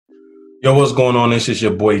Yo, what's going on? This is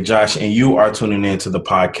your boy Josh, and you are tuning in to the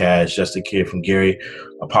podcast Just a Kid from Gary,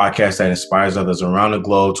 a podcast that inspires others around the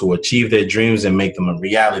globe to achieve their dreams and make them a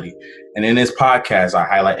reality. And in this podcast, I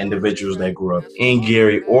highlight individuals that grew up in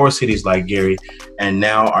Gary or cities like Gary and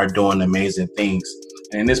now are doing amazing things.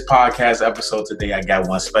 And in this podcast episode today, I got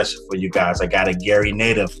one special for you guys. I got a Gary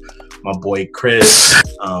native, my boy Chris,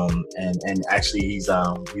 and actually he's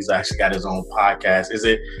actually got his own podcast. Is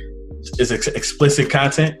it explicit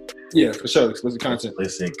content? Yeah, for sure. Explicit content.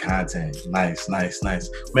 Explicit content. Nice.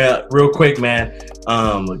 Man, real quick, man,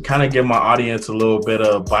 kind of give my audience a little bit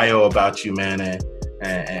of bio about you, man,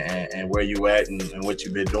 and where you at and what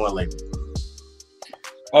you've been doing lately.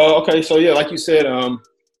 Okay. So, yeah, like you said,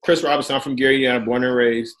 Chris Robinson, I'm from Gary, Indiana, born and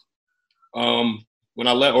raised. When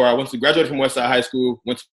I graduated from Westside High School,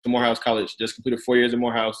 went to Morehouse College, just completed 4 years in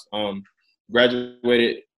Morehouse,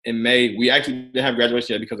 graduated in May. We actually didn't have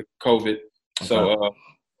graduation yet because of COVID. Okay. So,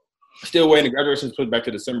 still waiting. The graduation's pushed back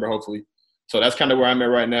to December, hopefully. So that's kind of where I'm at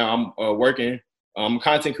right now. I'm working. I'm a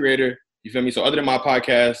content creator. You feel me? So other than my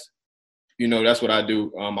podcast, that's what I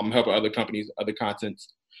do. I'm helping other companies, other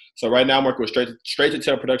contents. So right now I'm working with Straight to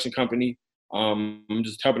Tell production company. I'm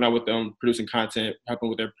just helping out with them, producing content, helping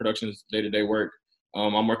with their productions, day-to-day work.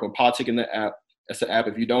 I'm working with Politic in the app. That's the app.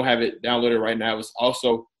 If you don't have it, download it right now. It's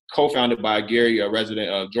also co-founded by Gary, a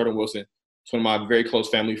resident, Jordan Wilson. It's one of my very close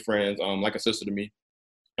family friends, like a sister to me.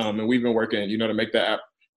 And we've been working, to make that app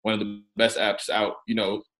one of the best apps out.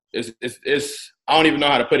 It's I don't even know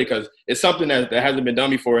how to put it because it's something that hasn't been done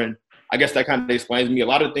before. And I guess that kind of explains me. A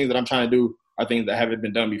lot of the things that I'm trying to do are things that haven't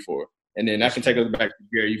been done before. And then that can take us back to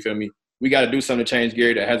Gary, you feel me? We got to do something to change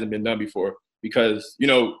Gary that hasn't been done before because,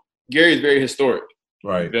 Gary is very historic.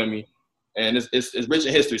 Right. You feel me? And it's rich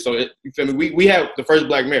in history. So, you feel me? We have the first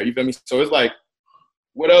black mayor, you feel me? So it's like,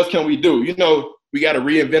 what else can we do? We got to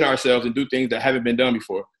reinvent ourselves and do things that haven't been done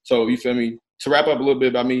before. So, you feel me? To wrap up a little bit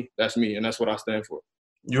about me, that's me, and that's what I stand for.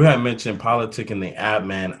 You had mentioned Politic in the app,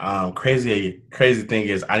 man. Crazy thing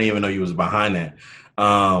is, I didn't even know you was behind that.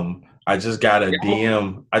 I just got a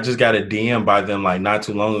DM. I just got a DM by them like not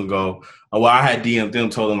too long ago. Well, I had DM'd them,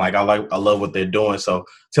 told them like I love what they're doing. So,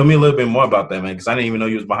 tell me a little bit more about that, man, because I didn't even know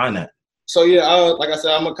you was behind that. So yeah, like I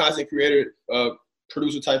said, I'm a content creator,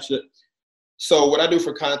 producer type shit. So what I do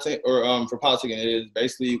for content or for politicking is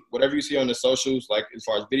basically whatever you see on the socials, like as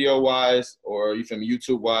far as video wise or you feel me,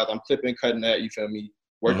 YouTube wise, I'm clipping, cutting that, you feel me,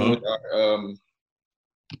 working with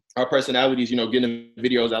our personalities, getting the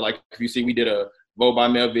videos out. Like if you see, we did a vote by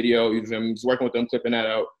mail video, you feel me, just working with them, clipping that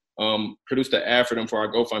out, produced the ad for them for our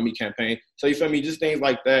GoFundMe campaign. So you feel me, just things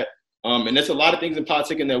like that. And there's a lot of things in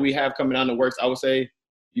politicking that we have coming out in the works. I would say,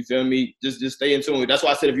 you feel me, just stay in tune. That's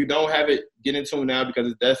why I said if you don't have it, get in tune now because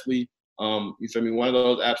it's definitely you feel me? One of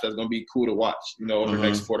those apps that's gonna be cool to watch, over the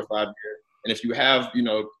next 4 to 5 years. And if you have,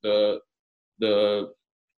 the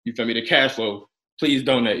you feel me, the cash flow, please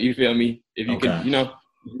donate. You feel me? If you can,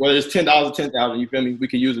 whether it's $10 or $10,000, you feel me? We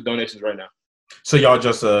can use the donations right now. So y'all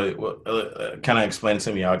just kind of explain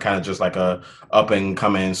to me, y'all kind of just like a up and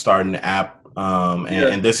coming starting app,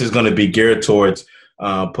 and this is going to be geared towards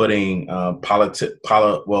putting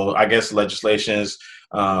legislations.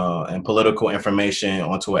 And political information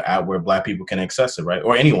onto an app where Black people can access it, right?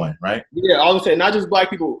 Or anyone, right? Yeah, I was saying not just Black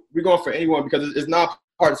people. We're going for anyone because it's not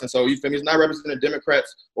partisan. So you feel me? It's not representing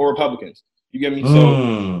Democrats or Republicans. You get me?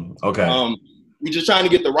 So okay. We're just trying to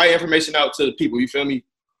get the right information out to the people. You feel me?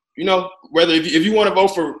 Whether if you want to vote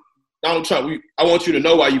for Donald Trump, I want you to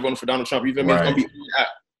know why you voted for Donald Trump. You feel me? Right. It's gonna be on the app.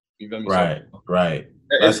 You feel me? Right.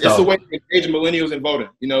 It's a way to engage millennials in voting.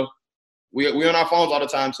 We on our phones all the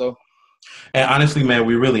time, so. And honestly, man,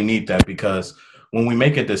 we really need that because when we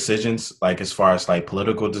make decisions, like as far as like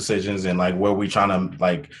political decisions and like where we trying to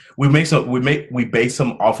like, we base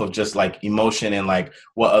them off of just like emotion and like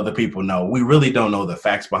what other people know. We really don't know the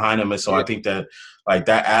facts behind them. And so I think that like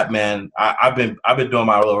that app, man, I've been doing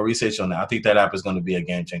my little research on that. I think that app is going to be a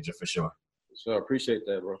game changer for sure. So I appreciate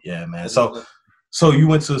that, bro. Yeah, man. So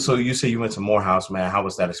you say you went to Morehouse, man. How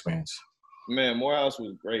was that experience? Man, Morehouse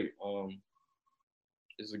was great.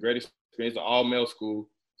 It's a great experience, an all-male school.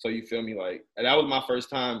 So you feel me? Like, and that was my first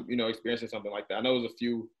time, experiencing something like that. I know it was a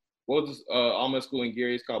few. What was this all-male school in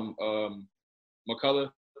Gary? It's called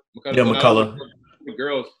McCullough. Yeah, McCullough. The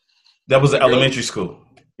girls. That was an elementary school.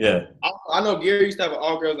 Yeah. I know Gary used to have an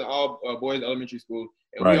all-girls and all-boys elementary school.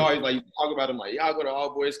 And we always, like, talk about them like, y'all go to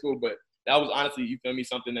all-boys school. But that was honestly, you feel me,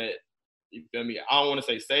 something that, you feel me, I don't want to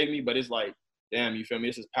say saved me, but it's like, damn, you feel me,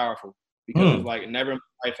 this is powerful. Because it's like, never in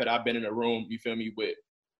my life had I been in a room, you feel me, with.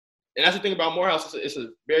 And that's the thing about Morehouse. It's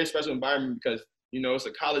a very special environment because, it's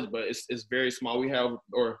a college, but it's very small. We have,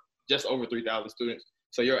 or just over 3,000 students.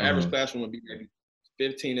 So your average classroom would be maybe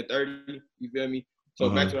 15 to 30, you feel me? So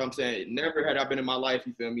back to what I'm saying, never had I been in my life,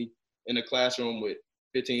 you feel me, in a classroom with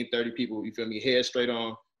 15, 30 people, you feel me, head straight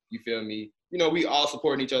on, you feel me? You know, we all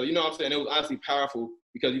supporting each other. You know what I'm saying? It was honestly powerful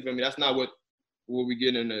because, you feel me, that's not what we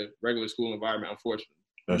get in the regular school environment, unfortunately.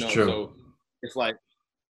 That's true. So it's like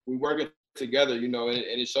we working together, you know, and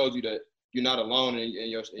it shows you that you're not alone in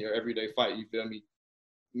your everyday fight, you feel me?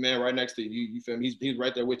 Man right next to you, you feel me? He's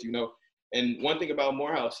right there with you, you know? And one thing about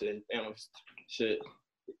Morehouse, and shit,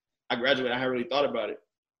 I graduated, I hadn't really thought about it.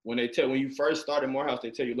 When you first start in Morehouse,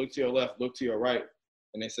 they tell you, look to your left, look to your right.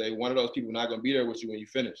 And they say, one of those people not going to be there with you when you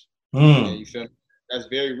finish. And you feel me? That's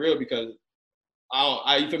very real because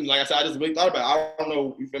you feel me? Like I said, I just really thought about it. I don't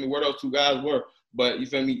know, you feel me, where those two guys were. But you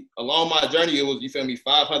feel me? Along my journey, it was, you feel me,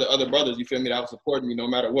 500 other brothers, you feel me, that was supporting me no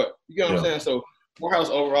matter what. You get what I'm saying? So Morehouse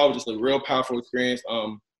overall was just a real powerful experience.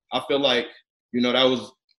 I feel like, you know, that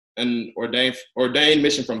was an ordained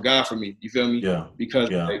mission from God for me. You feel me? Yeah. Because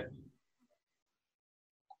like,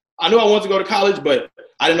 I knew I wanted to go to college, but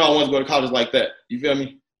I didn't know I wanted to go to college like that. You feel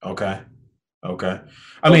me? Okay.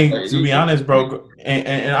 I mean, to be honest, bro,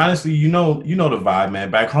 and honestly, you know the vibe,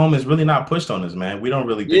 man. Back home is really not pushed on us, man. We don't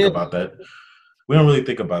really think about that. We don't really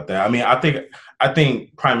think about that. I mean, I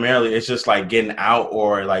think primarily it's just like getting out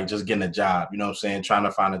or like just getting a job. You know what I'm saying? Trying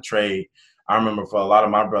to find a trade. I remember for a lot of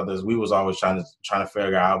my brothers, we was always trying to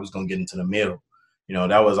figure out how we was gonna get into the mill. You know,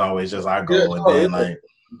 that was always just our goal. And then like,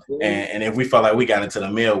 and if we felt like we got into the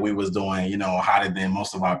mill, we was doing, you know, hotter than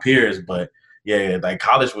most of our peers. But yeah, like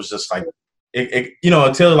college was just like, you know,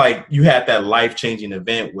 until like you had that life-changing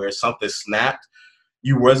event where something snapped,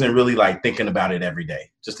 you wasn't really like thinking about it every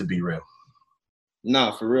day, just to be real.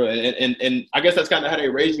 Nah, for real. And I guess that's kind of how they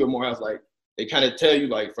raise you at Morehouse. Like, they kind of tell you,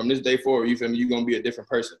 like, from this day forward, you feel me, you're going to be a different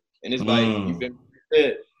person. And it's like, you feel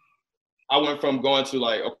me, I went from going to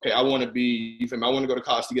like, okay, I want to be, you feel me, I want to go to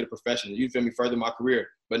college to get a profession, you feel me, further my career.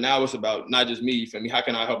 But now it's about not just me, you feel me, how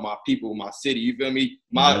can I help my people, my city, you feel me?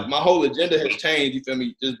 My whole agenda has changed, you feel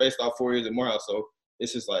me, just based off 4 years at Morehouse. So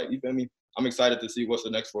it's just like, you feel me, I'm excited to see what's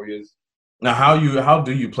the next 4 years. Now, how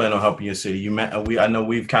do you plan on helping your city? I know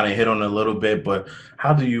we've kind of hit on it a little bit, but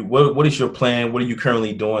what is your plan? What are you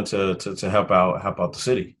currently doing to help out the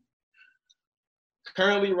city?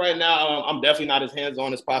 Currently, right now, I'm definitely not as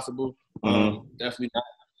hands-on as possible. Definitely not.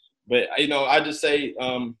 But you know, I just say,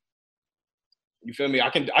 you feel me? I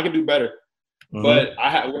can do better. But when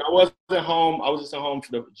I was at home, I was just at home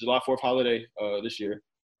for the July 4th holiday this year,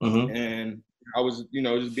 and I was, you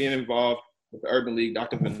know, just being involved with the Urban League.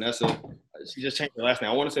 Dr. Vanessa, she just changed her last name.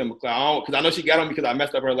 I want to say McLeod, because I know she got on me because I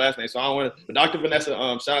messed up her last name. So I don't want to. But Dr. Vanessa,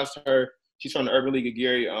 shout out to her. She's from the Urban League of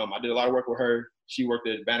Gary. I did a lot of work with her. She worked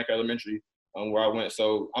at Bannock Elementary, where I went.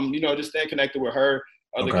 So I'm, you know, just staying connected with her,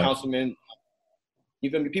 other councilmen. You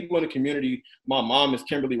feel me? People in the community. My mom is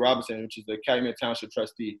Kimberly Robinson, which is the Calumet Township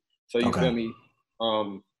trustee. So you feel me?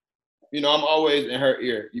 You know, I'm always in her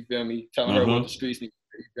ear. You feel me? Telling her what the streets need.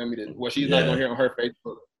 You feel me? What she's not gonna hear on her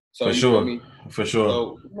Facebook. So for sure. Feel me? For sure.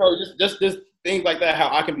 So, you know, just things like that. How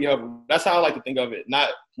I can be helpful. That's how I like to think of it. Not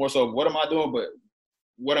more so what am I doing, but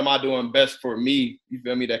what am I doing best for me? You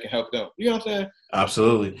feel me? That can help them. You know what I'm saying?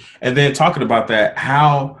 Absolutely. And then talking about that,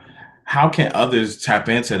 how can others tap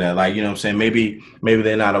into that? Like, you know what I'm saying? Maybe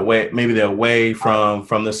they're not away. Maybe they're away from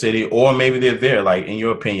the city, or maybe they're there. Like, in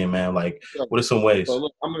your opinion, man, like, what are some ways? So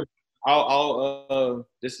look, I'll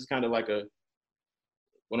this is kind of like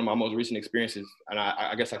one of my most recent experiences, and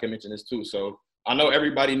I guess I can mention this too. So I know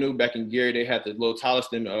everybody knew back in Gary they had the little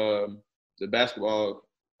Tolliston, the basketball.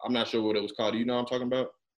 I'm not sure what it was called. Do you know what I'm talking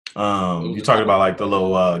about? You talking about like the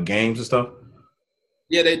little games and stuff?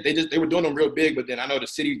 Yeah, they were doing them real big, but then I know the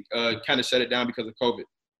city kind of shut it down because of COVID.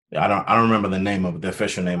 Yeah, I don't remember the name of it, the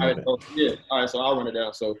official name of it. So, yeah, all right, so I'll run it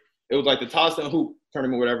down. So it was like the Tolliston hoop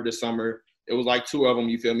tournament, whatever, this summer. It was like 2 of them,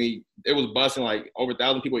 you feel me? It was busting like over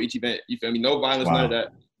 1,000 people each event, you feel me? No violence, none of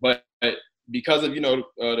that. But because of, you know,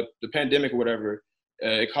 the pandemic or whatever,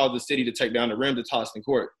 it caused the city to take down the rim to Tolliston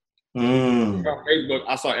Court. On Facebook,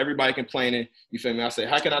 I saw everybody complaining, you feel me? I said,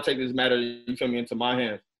 how can I take this matter, you feel me, into my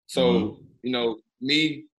hands? So, you know,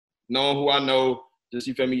 me knowing who I know, just,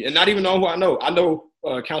 you feel me? And not even knowing who I know. I know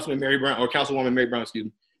Councilwoman Mary Brown, excuse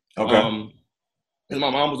me. Okay. And my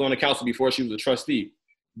mom was on the council before she was a trustee.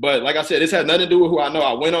 But like I said, this had nothing to do with who I know.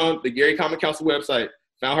 I went on the Gary Common Council website,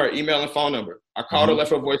 found her email and phone number. I called her,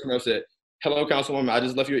 left her a voicemail, said, hello, Councilwoman, I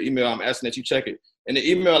just left you an email. I'm asking that you check it. In the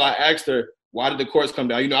email, I asked her, why did the courts come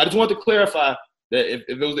down? You know, I just wanted to clarify that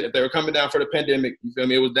if they were coming down for the pandemic, you feel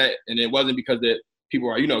me, it was that, and it wasn't because that people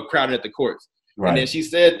are, you know, crowded at the courts. Right. And then she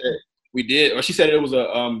said that we did, or she said it was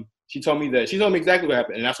she told me exactly what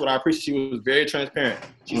happened, and that's what I appreciate. She was very transparent.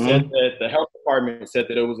 She said that the health department said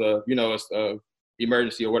that it was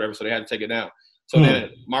emergency or whatever, so they had to take it down. So then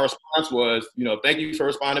my response was, thank you for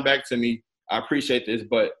responding back to me. I appreciate this,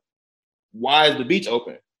 but why is the beach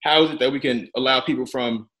open? How is it that we can allow people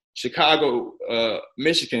from Chicago,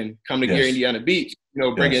 Michigan, come to Gary, Indiana Beach,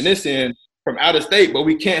 bringing this in from out of state, but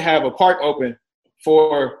we can't have a park open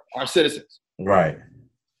for our citizens? Right.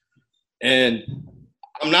 And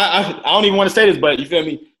I don't even want to say this, but you feel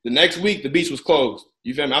me? The next week, the beach was closed.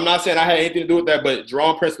 You feel me? I'm not saying I had anything to do with that, but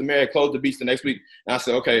Jerome Prince, the mayor, closed the beach the next week. And I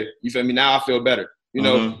said, okay, you feel me? Now I feel better.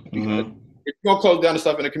 Because if you're going to close down the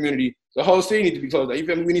stuff in the community, the whole city needs to be closed down. You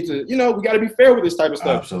feel me? We need to, we got to be fair with this type of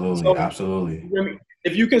stuff. Absolutely. So, absolutely. You feel me?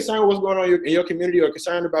 If you're concerned with what's going on in your community or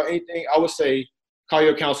concerned about anything, I would say call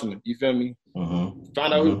your councilman. You feel me?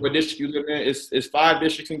 Find out what district you live in. It's 5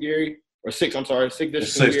 districts in Gary, or 6, I'm sorry, 6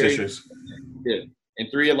 districts in Gary. 6 districts. Yeah, and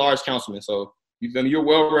 3 at-large councilmen. So, you feel me? You're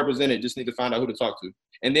well represented. Just need to find out who to talk to.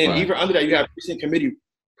 And then even under that, you have precinct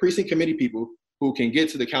committee people who can get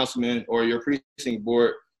to the councilman or your precinct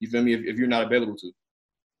board, you feel me, if you're not available to.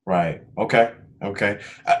 Right. Okay.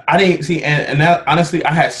 I didn't see, and that, honestly,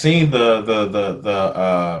 I had seen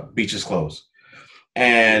the beaches closed.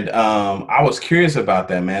 And I was curious about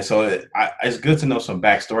that, man. So it's good to know some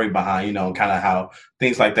backstory behind, kind of how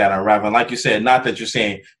things like that unravel. Like you said, not that you're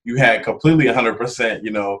saying you had completely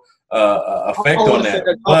 100%, effect on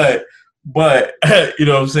that, but you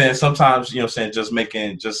know what I'm saying? Sometimes,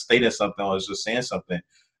 just stating something or just saying something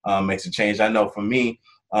makes a change. I know for me,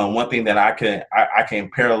 one thing that I can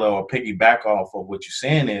parallel or piggyback off of what you're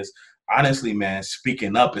saying is, honestly, man,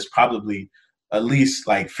 speaking up is probably at least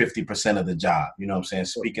like 50% of the job. You know what I'm saying?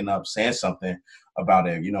 Speaking up, saying something about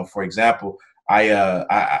it. For example, I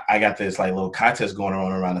got this like little contest going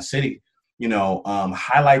on around the city.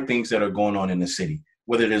 Highlight things that are going on in the city,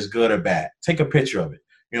 whether it is good or bad. Take a picture of it.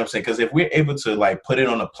 You know what I'm saying? Because if we're able to like put it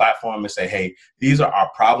on a platform and say, hey, these are our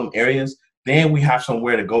problem areas, then we have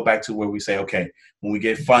somewhere to go back to where we say, okay, when we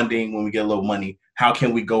get funding, when we get a little money, how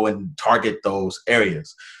can we go and target those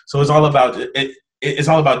areas? So it's all about it. It's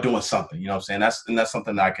all about doing something. You know what I'm saying? That's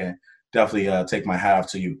something that I can definitely take my hat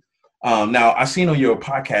off to you. Now, I seen on your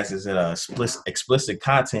podcast is that explicit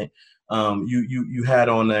content. You had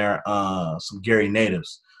on there some Gary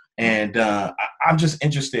natives, and I'm just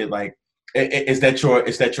interested. Like, is that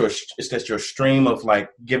your stream of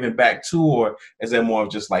like giving back to, or is that more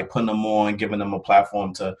of just like putting them on, giving them a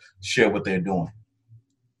platform to share what they're doing?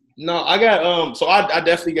 No, I got so I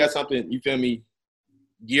definitely got something, you feel me,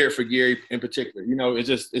 geared for Gary in particular.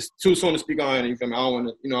 It's too soon to speak on it. You feel me? I don't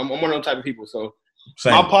want to. I'm one of those type of people. So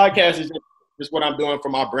Same. My podcast is just what I'm doing for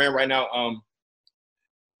my brand right now.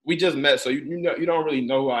 We just met, so you don't really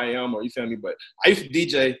know who I am, or you feel me. But I used to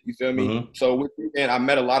DJ. You feel me? So with and I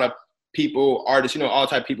met a lot of people, artists, all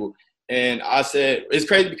type of people. And I said, it's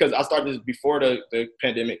crazy because I started this before the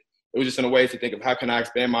pandemic. It was just in a way to think of how can I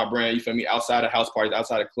expand my brand, you feel me, outside of house parties,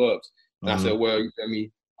 outside of clubs. And I said, well, you feel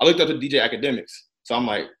me, I looked up the DJ academics. So I'm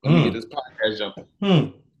like, let me get this podcast jumping.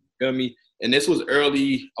 You feel me? And this was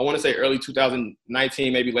early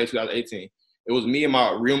 2019, maybe late 2018. It was me and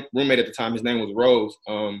my roommate at the time. His name was Rose.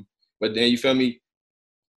 But then, you feel me,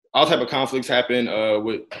 all type of conflicts happen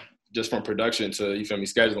with just from production to, you feel me,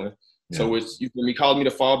 scheduling. Yeah. So it's, you feel me, called me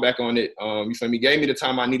to fall back on it. You feel me, gave me the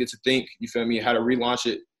time I needed to think, you feel me, how to relaunch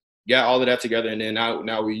it, got all of that together. And then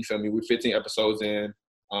now we, you feel me, we're 15 episodes in.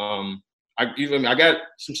 You feel me, I got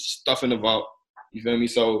some stuff in the vault, you feel me?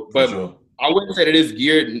 So, but sure. I wouldn't say that it's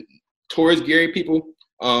geared towards Gary people.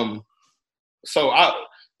 So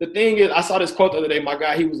the thing is, I saw this quote the other day, my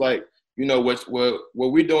guy, he was like,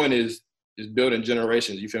 what we're doing is building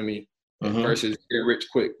generations, you feel me? Versus get rich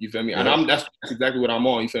quick, you feel me? Yeah. And that's exactly what I'm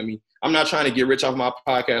on, you feel me? I'm not trying to get rich off my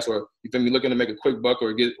podcast or, you feel me, looking to make a quick buck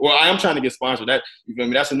or I am trying to get sponsored. That, you feel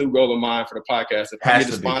me? That's a new goal of mine for the podcast. If I get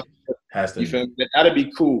the sponsor, you feel me? That'd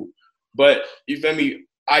be cool. But, you feel me,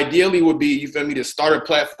 ideally would be, you feel me, to start a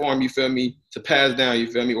platform, you feel me, to pass down, you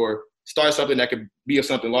feel me, or start something that could be of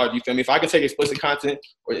something large, you feel me? If I can take explicit content,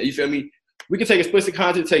 or, you feel me, we can take explicit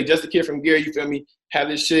content, take Just a Kid from Gary, you feel me, have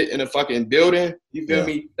this shit in a fucking building, you feel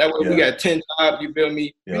me? That way we got 10 jobs, you feel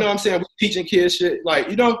me? You know what I'm saying? We're teaching kids shit, like,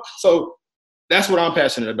 so that's what I'm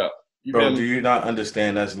passionate about. Bro, do you not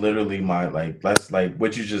understand? That's literally that's like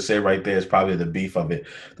what you just said right there is probably the beef of it.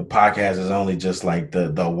 The podcast is only just like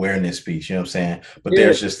the awareness piece, you know what I'm saying? But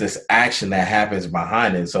there's just this action that happens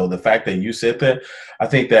behind it. So the fact that you sit there, I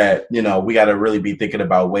think that, we got to really be thinking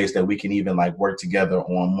about ways that we can even like work together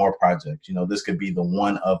on more projects. This could be the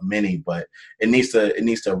one of many, but it needs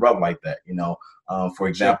to rub like that, for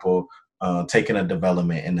example, taking a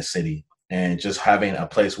development in the city and just having a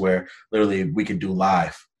place where literally we can do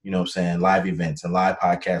live you know what I'm saying, live events and live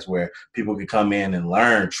podcasts where people can come in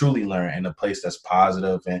and truly learn in a place that's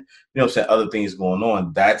positive and, you know what I'm saying, other things going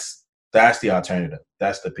on. That's the alternative.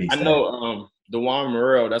 That's the piece. I know Dewan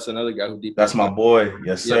Morrell, that's another guy who deep. That's my boy.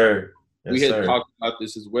 Yes, sir. Yes, we had talked about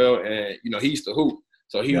this as well. And, you know, he used to hoop.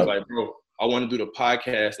 So he was like, bro, I want to do the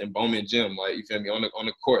podcast in Bowman Gym, like, you feel me, on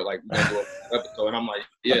the court, like, we're gonna do an episode. And I'm like,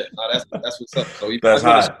 yeah, no, that's what's up. So that's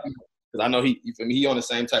hot. Because I know you feel me, he on the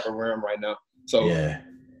same type of realm right now. So yeah,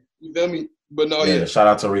 you feel me? But no, shout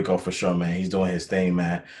out to Rico for sure, man. He's doing his thing,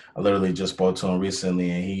 man. I literally just spoke to him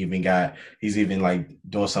recently, and he's even like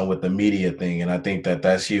doing something with the media thing, and I think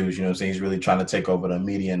that's huge. You know what I'm saying? He's really trying to take over the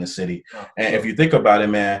media in the city. And if you think about it,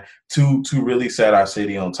 man, to really set our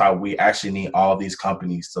city on top, we actually need all these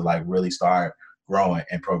companies to like really start growing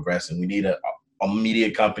and progressing. We need a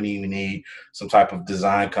media company. We need some type of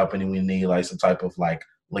design company. We need like some type of like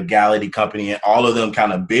legality company, and all of them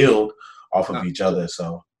kind of build off of each other.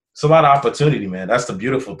 So it's a lot of opportunity, man. That's the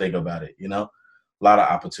beautiful thing about it, you know, a lot of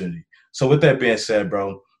opportunity. So with that being said,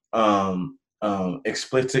 bro,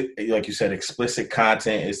 explicit, like you said, explicit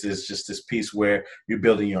content is just this piece where you're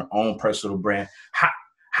building your own personal brand.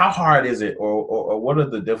 How hard is it, or what are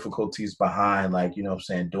the difficulties behind, like, you know what I'm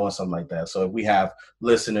saying, doing something like that? So if we have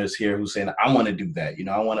listeners here who's saying, I want to do that, you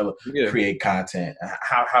know, I want to create content.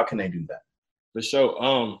 How can they do that? For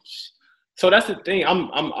sure. So that's the thing.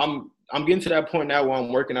 I'm getting to that point now where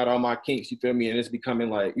I'm working out all my kinks, you feel me? And it's becoming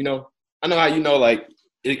like, you know, I know how, you know, like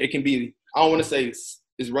it can be, I don't want to say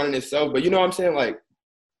it's running itself, but you know what I'm saying? Like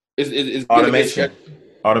it's automation.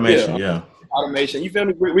 Automation. Automation. You feel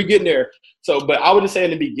me? We're getting there. So, but I would just say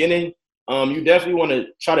in the beginning, you definitely want to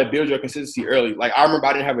try to build your consistency early. Like I remember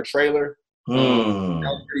I didn't have a trailer. That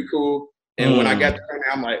was pretty cool. And when I got to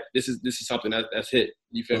trailer, I'm like, this is something that's hit.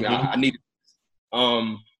 You feel me? I need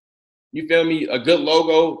it. You feel me? A good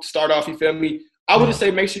logo, start off, you feel me? I would just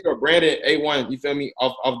say make sure you're branded A1, you feel me?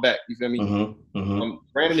 Off back, you feel me?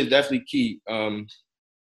 Branding is definitely key.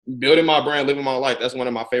 Building my brand, living my life. That's one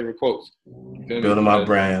of my favorite quotes. Building my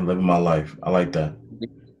brand, living my life. I like that.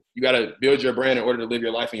 You got to build your brand in order to live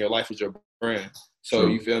your life, and your life is your brand. So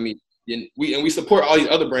you feel me? And we support all these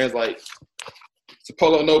other brands, like it's a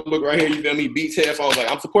Polo notebook right here, you feel me? Beats headphones,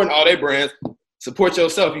 like I'm supporting all their brands. Support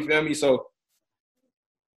yourself, you feel me? So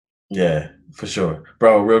yeah, for sure.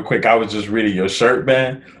 Bro, real quick, I was just reading your shirt,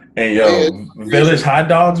 man. And Village Hot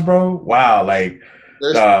Dogs, bro. Wow, like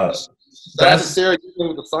that's Sarah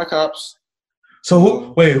with the Cyclops. So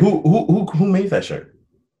who made that shirt?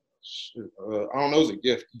 I don't know, it's a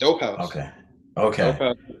gift. Dope House. Okay. Dope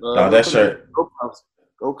House. That shirt. Dope House.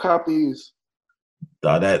 Go copies.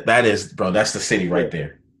 That is, bro, that's the city right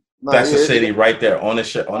there. That's the city right there on the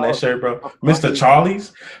shirt, on that shirt, bro. Mr.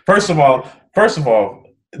 Charlie's. First of all,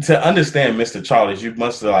 to understand Mr. Charlie's, you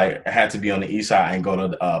must have like had to be on the east side and go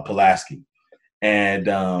to Pulaski. And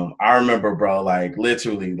I remember, bro, like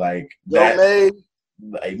literally, like Joe Mays.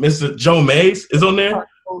 Like Mr. Joe Mays is on there.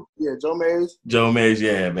 Yeah, Joe Mays. Joe Mays,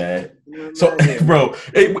 yeah, man. So, bro,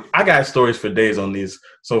 I got stories for days on these.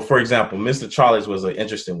 So, for example, Mr. Charlie's was an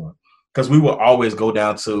interesting one because we would always go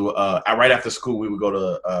down to right after school. We would go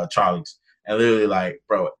to Charlie's, and literally, like,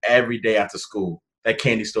 bro, every day after school, that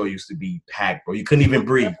candy store used to be packed, bro. You couldn't even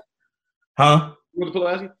breathe. Huh? You went to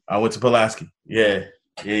Pulaski? I went to Pulaski. Yeah.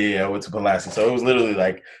 I went to Pulaski. So it was literally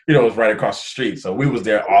like, you know, it was right across the street. So we was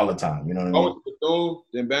there all the time. You know what I mean? I went to Bethune,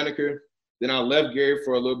 then Banneker. Then I left Gary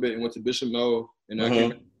for a little bit and went to Bishop Knoll, and I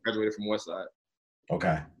graduated from Westside.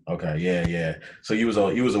 Okay. Yeah. So you was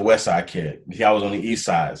a West Side kid. I was on the East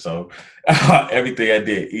Side. So everything I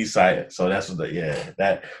did East Side. So that's what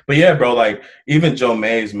that. But yeah, bro, like even Joe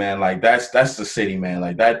Mays, man, like that's the city, man.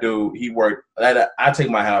 Like that dude, he worked. I take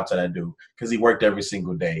my hat off to that dude because he worked every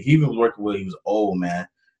single day. He even was working when he was old, man.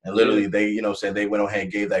 And literally, they, you know, said they went ahead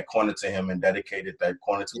and gave that corner to him and dedicated that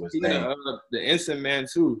corner to his name. The Ensign Man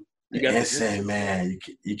too. The Ensign Man,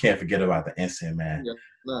 you can't forget about the Ensign Man. Yeah,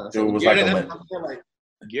 nah. So it was Gary, like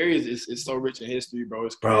Gary is so rich in history, bro.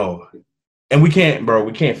 It's crazy. Bro, and we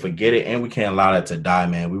can't forget it, and we can't allow that to die,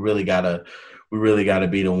 man. We really gotta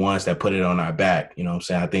be the ones that put it on our back. You know what I'm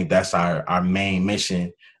saying? I think that's our main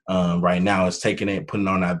mission right now is taking it, putting it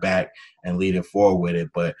on our back, and leading forward with it.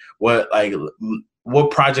 But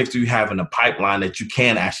what projects do you have in the pipeline that you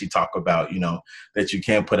can actually talk about? You know, that you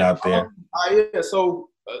can put out there. So.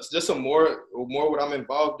 Just some more what I'm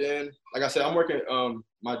involved in. Like I said, I'm working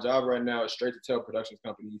my job right now is Straight to Tell Productions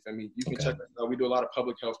Company. You feel me? You can check that out. We do a lot of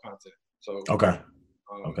public health content. So okay.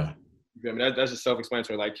 You feel me? That's just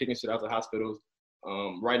self-explanatory, like kicking shit out to hospitals.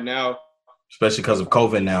 Right now, especially because of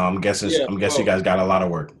COVID now, I'm guessing you guys got a lot of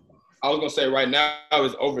work. I was gonna say right now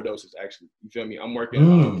is overdoses actually. You feel me? I'm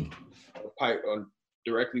working on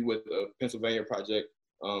directly with the Pennsylvania project,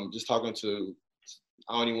 just talking to,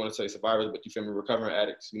 I don't even want to say survivors, but you feel me, recovering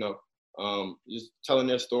addicts, just telling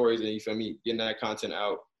their stories and you feel me, getting that content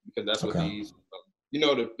out because that's what these,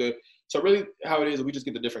 so really how it is, we just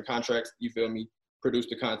get the different contracts, you feel me, produce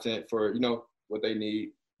the content for, what they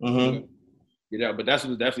need. Yeah, but that's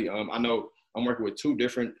definitely, I know I'm working with 2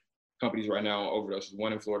 different companies right now on overdoses,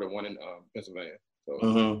 one in Florida, one in Pennsylvania.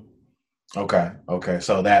 So. Okay.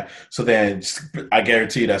 So then I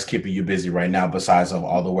guarantee that's keeping you busy right now besides of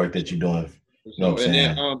all the work that you're doing. You know what I'm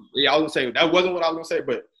saying? Then, I was gonna say that wasn't what I was gonna say,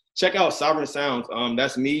 but check out Sovereign Sounds.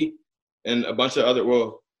 That's me and a bunch of other.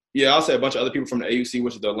 Well, yeah, I'll say a bunch of other people from the AUC,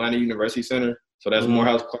 which is the Atlanta University Center. So that's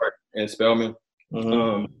Morehouse, Clark, and Spelman.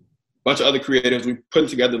 Bunch of other creatives. We putting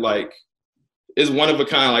together it's one of a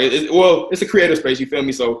kind. It's a creative space. You feel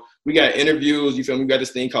me? So we got interviews. You feel me? We got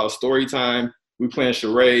this thing called Story Time. We playing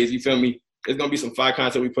charades. You feel me? It's gonna be some fire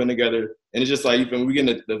content we putting together, and it's just you feel me? We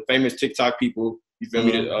getting the famous TikTok people. You feel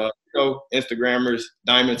me? Instagrammers,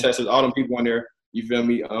 diamond testers, all them people on there. You feel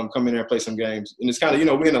me? Come in there and play some games, and it's kind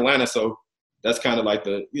of we're in Atlanta, so that's kind of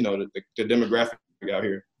the the demographic out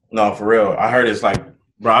here. No, for real. I heard it's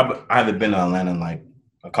bro. I haven't been to Atlanta in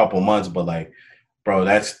a couple months, but bro,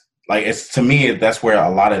 that's it's to me that's where a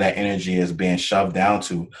lot of that energy is being shoved down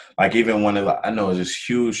to. Even one of I know is this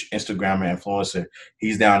huge Instagrammer influencer.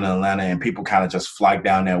 He's down in Atlanta, and people kind of just flock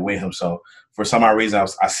down there with him. So for some odd reason,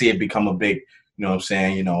 I see it become a big,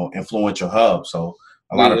 influential hub. So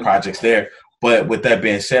a lot of projects there. But with that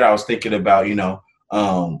being said, I was thinking about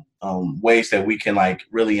ways that we can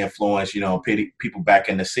really influence people back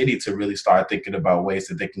in the city to really start thinking about ways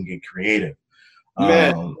that they can get creative.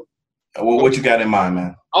 What you got in mind,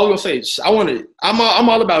 man? I was gonna say I'm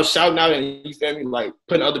all about shouting out and you feel me,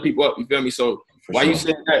 putting other people up. You feel me? So while you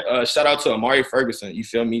saying that, shout out to Amari Ferguson. You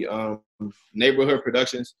feel me? Neighborhood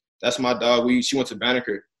Productions. That's my dog. She went to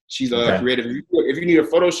Banneker. She's creative. If you need a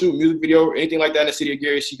photo shoot, music video, or anything like that in the city of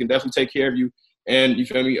Gary, she can definitely take care of you. And you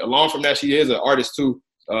feel me? Along from that, she is an artist too.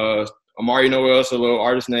 Amari Noel's a little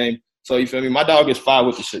artist name. So you feel me? My dog is 5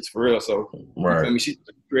 with the shits for real. So you feel me? She's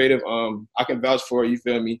creative. I can vouch for her. You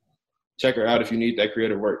feel me? Check her out if you need that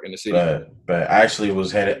creative work in the city. But I actually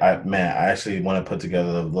was headed. I actually want to put together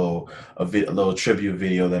a little tribute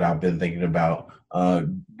video that I've been thinking about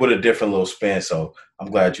with a different little spin. So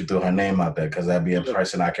I'm glad you threw her name out there because that'd be a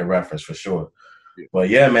person I can reference for sure. Yeah. But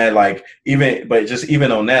yeah, man,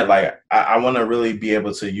 even on that, I want to really be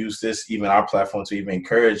able to use even our platform to even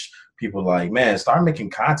encourage people man, start making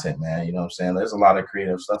content, man. You know what I'm saying? There's a lot of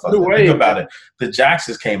creative stuff out there. Think about it. The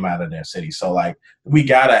Jacksons came out of their city. So we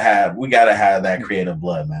gotta have that creative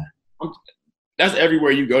blood, man. That's everywhere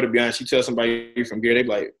you go, to be honest. You tell somebody you're from Gary, they be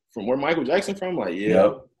like, from where Michael Jackson from?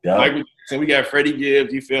 Yep. Michael Jackson, we got Freddie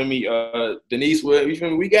Gibbs, you feel me? Denise Wood, you feel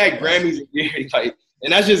me? We got Grammys in Gary,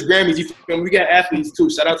 and that's just Grammys, you feel me? We got athletes too.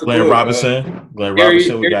 Shout out to Glenn Robinson. We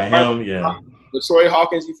got him, yeah. LaTroy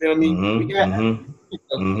Hawkins, you feel me? We got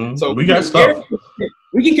so we got stuff.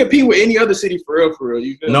 We can compete with any other city for real.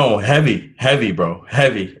 You feel me? Heavy, bro.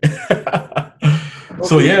 Heavy.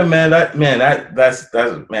 So yeah, man, that's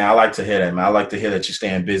I like to hear that, man. I like to hear that you're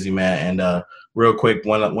staying busy, man. And real quick,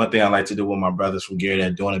 one thing I like to do with my brothers from Gary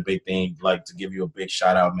that are doing a big thing, like to give you a big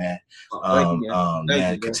shout out, man.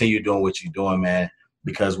 Continue doing what you're doing, man,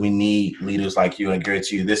 because we need leaders like you. And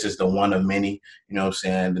guarantee you, this is the one of many. You know what I'm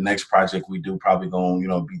saying? The next project we do probably going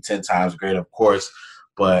to be 10 times greater, of course.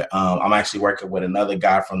 But I'm actually working with another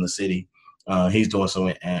guy from the city. He's doing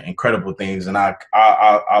some incredible things, and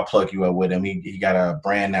I'll plug you up with him. He got a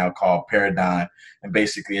brand now called Paradigm, and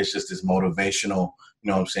basically it's just this motivational, you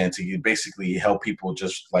know what I'm saying, to basically help people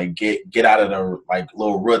just get out of the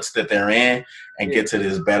little roots that they're in and get to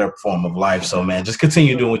this better form of life. So man, just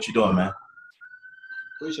continue doing what you're doing, man.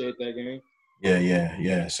 Appreciate that, gang.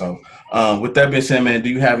 Yeah. So with that being said, man, do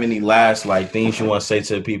you have any last things you want to say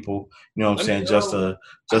to the people? You know what I'm saying? Just to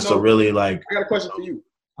really I got a question for you.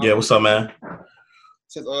 Yeah, what's up, man?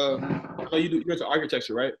 Since you're into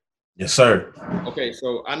architecture, right? Yes, sir. Okay,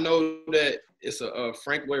 so I know that it's a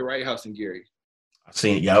Frank Lloyd Wright house in Gary. I've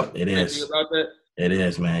seen it. Yep, it is. Anything about that? It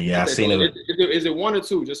is, man. Yeah, I've seen it. Is it 1 or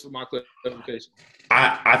 2? Just for my clarification.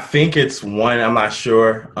 I think it's 1. I'm not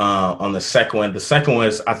sure on the second one. The second one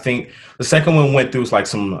is, I think the second one went through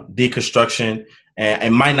some deconstruction, and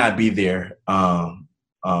it might not be there.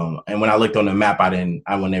 And when I looked on the map, I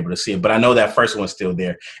wasn't able to see it. But I know that first one's still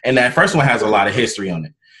there. And that first one has a lot of history on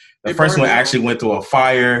it. The first one actually went through a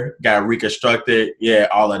fire, got reconstructed. Yeah,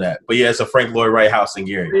 all of that. But yeah, it's a Frank Lloyd Wright house in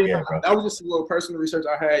Gary. Yeah, bro. That was just a little personal research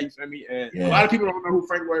I had, you feel me? And a lot of people don't know who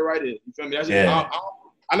Frank Lloyd Wright is. You feel me?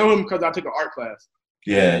 I know him because I took an art class.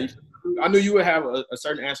 Yeah. I knew you would have a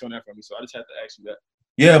certain answer on that for me, so I just had to ask you that.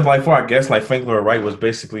 Yeah, like for our guest, like Frank Lloyd Wright was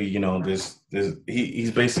basically,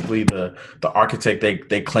 he's basically the architect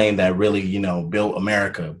they claim that really, built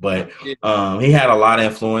America. But Yeah. he had a lot of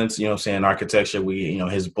influence, saying architecture.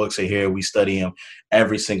 His books are here. We study him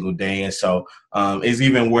every single day. And so it's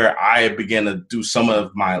even where I began to do some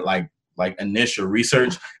of my like initial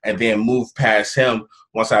research and then move past him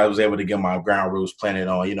once I was able to get my ground rules planted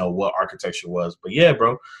on, what architecture was. But yeah,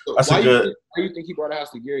 bro, that's why a good. Why do you think he brought a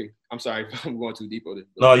house to Gary? I'm sorry if I'm going too deep on this.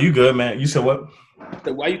 No, you good, man. You said what?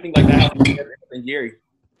 So why do you think like the house was better than Gary?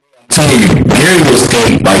 Gary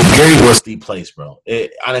was the place, bro.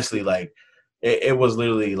 It honestly, it was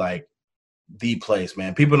literally like the place,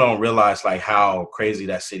 man. People don't realize like how crazy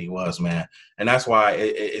that city was, man. And that's why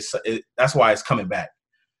that's why it's coming back.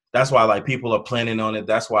 That's why like people are planning on it.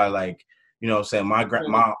 That's why like, what I'm saying,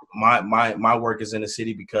 my work is in the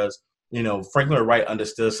city because, Frank Lloyd Wright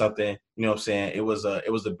understood something, what I'm saying? It was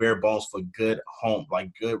the bare bones for good home, like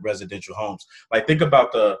good residential homes. Like think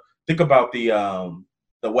about the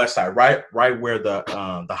West Side, right where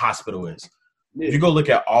the hospital is. Yeah. If you go look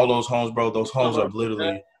at all those homes, bro, those homes are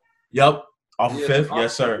literally, off of Fifth,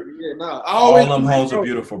 yes sir. Yeah, all them homes are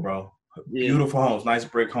beautiful, bro. Yeah. Beautiful homes, nice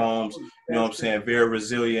brick homes. You know what I'm saying? Very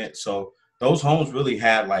resilient. So those homes really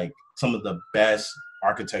had like some of the best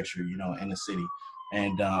architecture, in the city.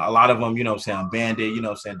 And a lot of them,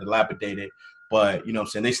 abandoned, dilapidated. But,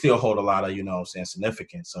 they still hold a lot of,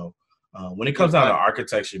 significance. So when it comes down to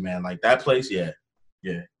architecture, man, like that place, yeah.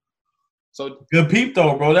 So good peep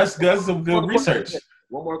though, bro. That's some good research.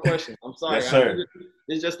 One more question. I'm sorry. Yes, sir.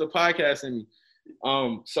 It's just a podcast in me.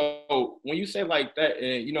 So when you say like that,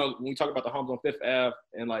 and when we talk about the homes on Fifth Ave,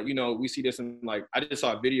 and like we see this in like I just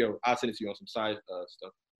saw a video. I'll send it to you on some side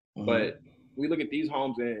stuff. Mm-hmm. But we look at these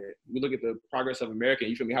homes and we look at the progress of America.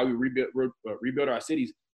 You feel me? How we rebuild our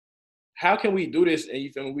cities. How can we do this? And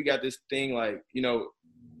you feel me? We got this thing like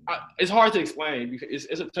it's hard to explain because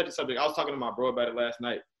it's a touchy subject. I was talking to my bro about it last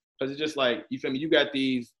night because it's just like you feel me. You got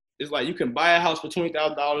these. It's like you can buy a house for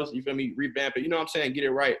 $20,000. You feel me? Revamp it. You know what I'm saying? Get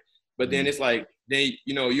it right. But then it's like you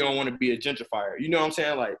don't want to be a gentrifier. You know what I'm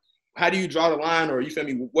saying? Like, how do you draw the line, or you feel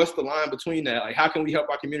me? What's the line between that? Like, how can we help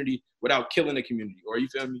our community without killing the community? Or you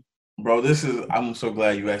feel me? Bro, I'm so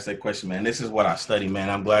glad you asked that question, man. This is what I study, man.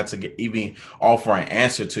 I'm glad to even offer an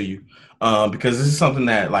answer to you because this is something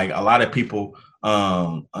that like a lot of people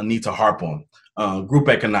need to harp on. Group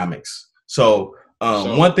economics. So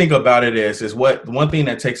one thing about it is one thing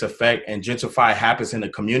that takes effect and gentrify happens in the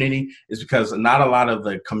community is because not a lot of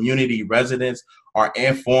the community residents are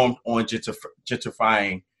informed on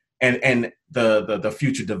gentrifying and the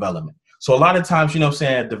future development. So a lot of times,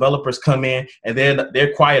 developers come in and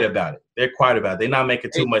they're quiet about it. They're not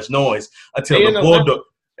making too much noise until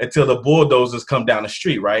the bulldozers come down the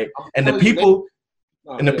street, right? And the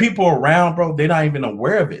people around, bro, they're not even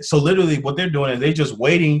aware of it. So literally what they're doing is they just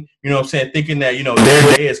waiting, thinking that,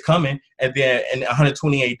 their day is coming. And then in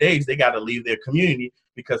 128 days, they got to leave their community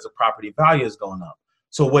because the property value is going up.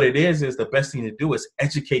 So what it is the best thing to do is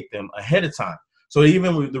educate them ahead of time. So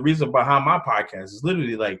even the reason behind my podcast is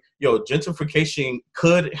literally like, gentrification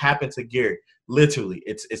could happen to Gary. Literally,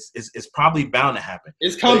 it's probably bound to happen.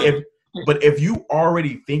 It's coming. But if you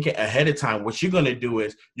already thinking ahead of time, what you're going to do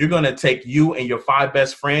is you're going to take you and your 5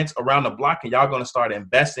 best friends around the block and y'all going to start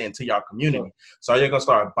investing into your community. So you're going to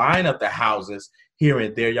start buying up the houses here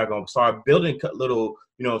and there. Y'all going to start building little,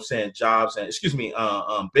 jobs and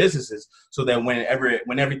businesses so that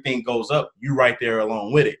when everything goes up, you right there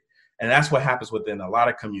along with it. And that's what happens within a lot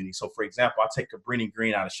of communities. So, for example, I take Cabrini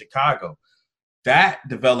Green out of Chicago. That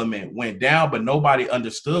development went down, but nobody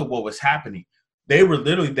understood what was happening. They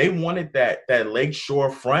wanted that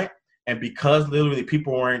lakeshore front. And because literally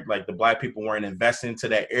people weren't, like the black people weren't investing into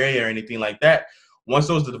that area or anything like that, once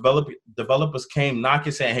those developers came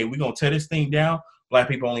knocking saying, hey, we're going to tear this thing down, black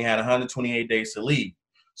people only had 128 days to leave.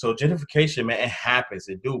 So gentrification, man, it happens,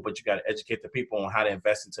 it do, but you got to educate the people on how to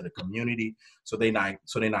invest into the community so they not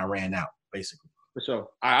ran out, basically. For sure.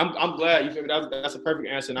 I'm glad, you feel me? That's a perfect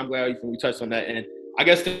answer, and I'm glad we touched on that. And I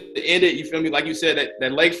guess to end it, you feel me? Like you said,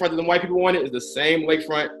 that lakefront that the white people wanted is the same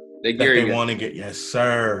lakefront that Gary want to get. Yes,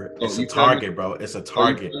 sir. It's a target, bro. It's a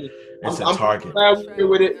target. It's a target. I'm glad we're here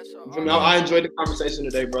with it. You feel me? I enjoyed the conversation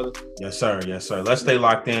today, brother. Yes, sir. Yes, sir. Let's stay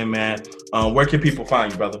locked in, man. Where can people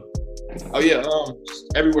find you, brother? Oh yeah,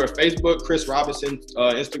 everywhere. Facebook, Chris Robinson,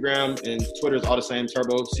 Instagram, and Twitter is all the same.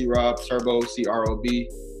 Turbo, C-Rob, Turbo, C-R-O-B.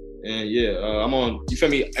 And yeah, I'm on, you feel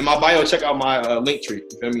me? In my bio, check out my link tree.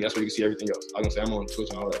 You feel me? That's where you can see everything else. I'm gonna say I'm on Twitch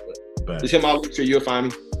and all that, but just hit my link tree, you'll find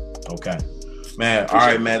me. Okay. Man, all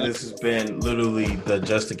right, man. This has been literally the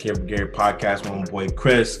Just to Care for Gary podcast with my boy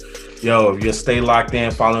Chris. Yo, if you stay locked in,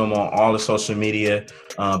 follow him on all the social media.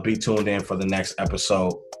 Be tuned in for the next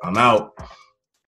episode. I'm out.